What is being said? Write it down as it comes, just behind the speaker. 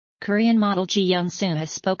Korean model Yeon Soo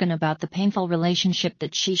has spoken about the painful relationship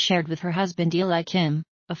that she shared with her husband Eli Kim,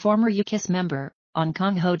 a former U-KISS member, on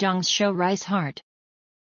Kang Ho-dong's show Rise Heart.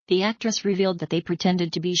 The actress revealed that they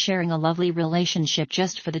pretended to be sharing a lovely relationship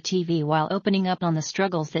just for the TV while opening up on the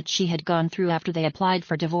struggles that she had gone through after they applied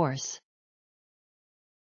for divorce.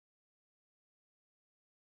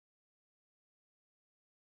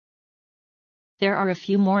 There are a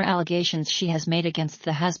few more allegations she has made against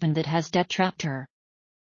the husband that has debt-trapped her.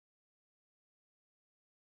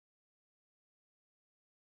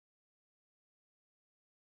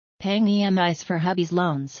 Paying EMIs for hubby's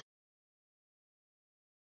loans.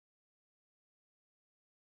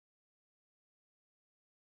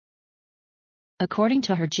 According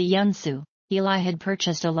to her Yeon Soo, Eli had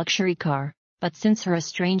purchased a luxury car, but since her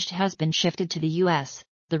estranged husband shifted to the U.S.,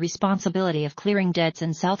 the responsibility of clearing debts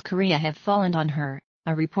in South Korea have fallen on her,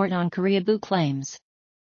 a report on Koreaboo claims.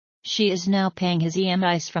 She is now paying his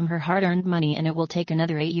EMIs from her hard-earned money and it will take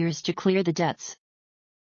another 8 years to clear the debts.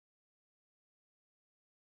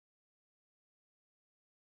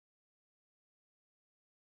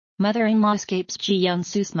 Mother-in-law escapes Yeon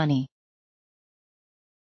Soo's money.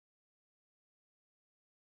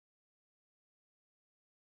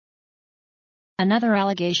 Another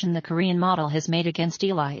allegation the Korean model has made against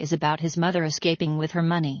Eli is about his mother escaping with her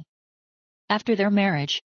money. After their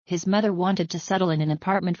marriage, his mother wanted to settle in an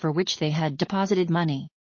apartment for which they had deposited money.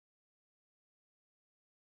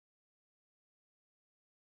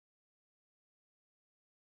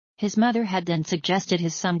 His mother had then suggested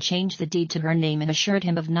his son change the deed to her name and assured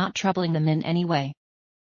him of not troubling them in any way.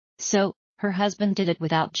 So, her husband did it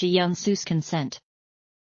without Yeon Soo's consent.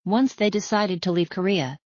 Once they decided to leave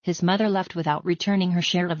Korea, his mother left without returning her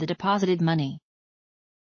share of the deposited money.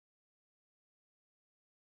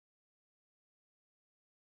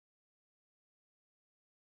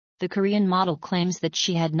 The Korean model claims that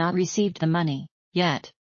she had not received the money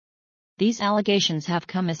yet. These allegations have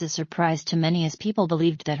come as a surprise to many as people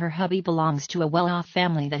believed that her hubby belongs to a well-off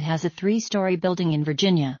family that has a 3-story building in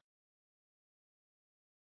Virginia.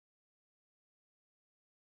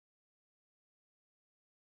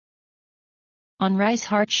 On Rise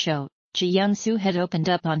Heart show, Yeon Soo had opened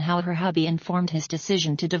up on how her hubby informed his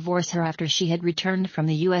decision to divorce her after she had returned from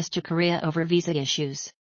the U.S. to Korea over visa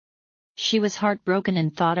issues. She was heartbroken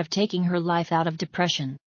and thought of taking her life out of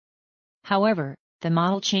depression. However, the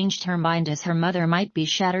model changed her mind as her mother might be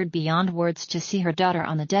shattered beyond words to see her daughter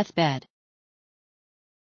on the deathbed.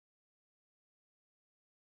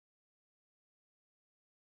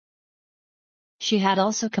 She had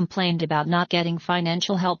also complained about not getting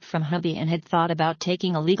financial help from hubby and had thought about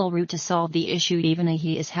taking a legal route to solve the issue even though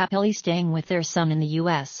he is happily staying with their son in the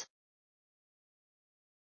U.S.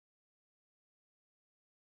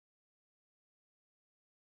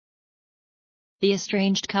 The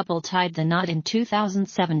estranged couple tied the knot in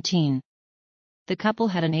 2017. The couple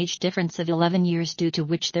had an age difference of 11 years due to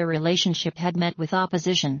which their relationship had met with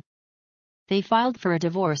opposition. They filed for a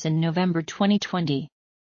divorce in November 2020.